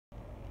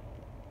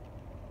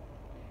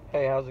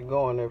Hey, how's it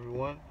going,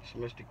 everyone? It's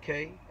Mr.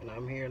 K, and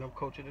I'm here and I'm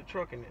coaching the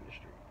trucking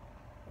industry.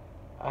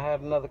 I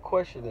had another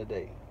question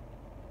today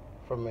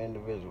from an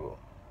individual.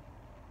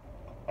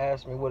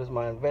 Asked me, what is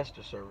my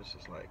investor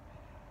services like?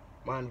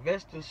 My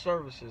investing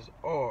services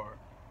are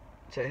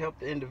to help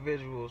the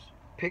individuals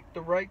pick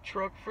the right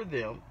truck for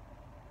them.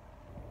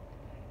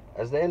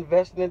 As they're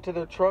investing into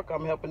their truck,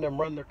 I'm helping them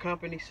run their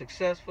company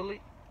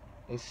successfully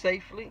and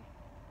safely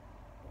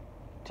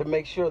to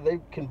make sure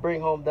they can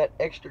bring home that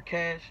extra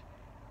cash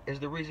is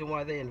the reason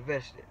why they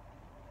invested.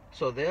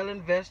 So they'll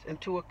invest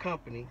into a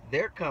company,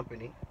 their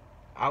company.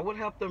 I would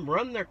help them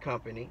run their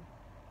company.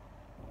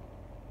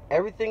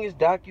 Everything is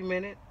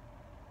documented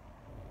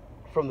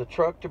from the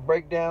truck to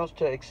breakdowns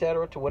to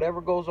etc. to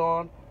whatever goes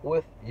on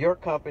with your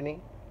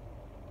company.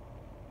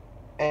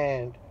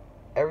 And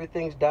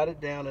everything's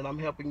dotted down, and I'm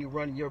helping you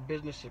run your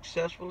business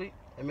successfully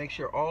and make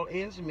sure all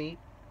ends meet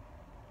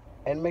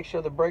and make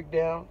sure the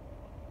breakdown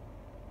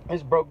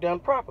is broke down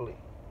properly.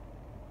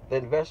 The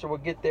investor will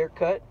get their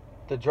cut,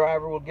 the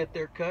driver will get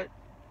their cut,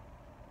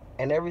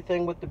 and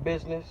everything with the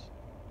business,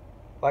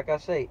 like I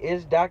say,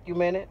 is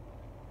documented.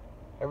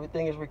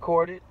 Everything is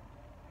recorded,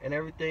 and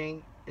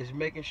everything is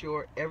making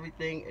sure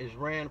everything is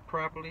ran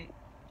properly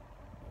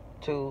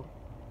to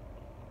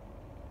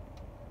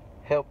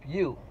help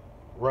you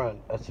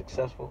run a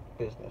successful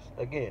business.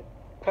 Again,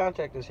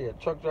 contact us here at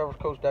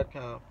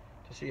truckdriverscoach.com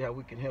to see how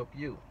we can help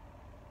you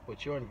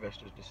with your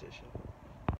investor's decision.